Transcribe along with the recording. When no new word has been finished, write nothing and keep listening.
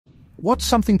What's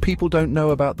something people don't know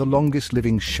about the longest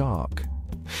living shark?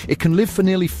 It can live for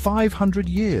nearly 500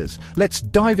 years. Let's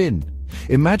dive in.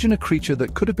 Imagine a creature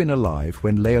that could have been alive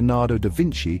when Leonardo da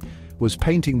Vinci was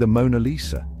painting the Mona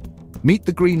Lisa. Meet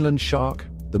the Greenland shark,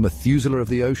 the Methuselah of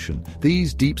the ocean.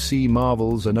 These deep-sea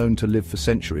marvels are known to live for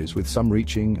centuries, with some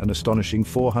reaching an astonishing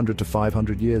 400 to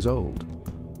 500 years old.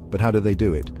 But how do they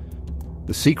do it?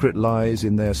 The secret lies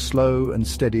in their slow and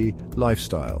steady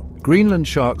lifestyle. Greenland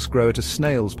sharks grow at a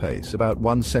snail's pace, about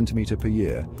 1 centimeter per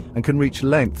year, and can reach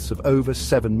lengths of over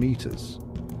 7 meters.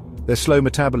 Their slow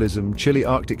metabolism, chilly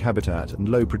Arctic habitat, and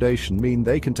low predation mean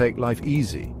they can take life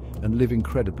easy and live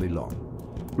incredibly long.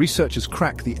 Researchers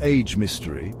crack the age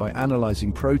mystery by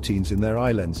analyzing proteins in their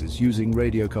eye lenses using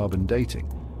radiocarbon dating.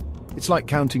 It's like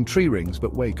counting tree rings,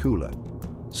 but way cooler.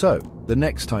 So, the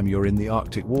next time you're in the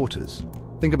Arctic waters,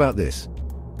 think about this.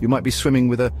 You might be swimming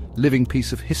with a living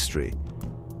piece of history.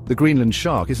 The Greenland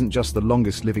shark isn't just the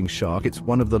longest living shark, it's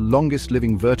one of the longest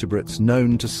living vertebrates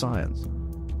known to science.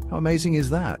 How amazing is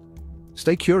that?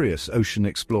 Stay curious, ocean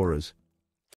explorers.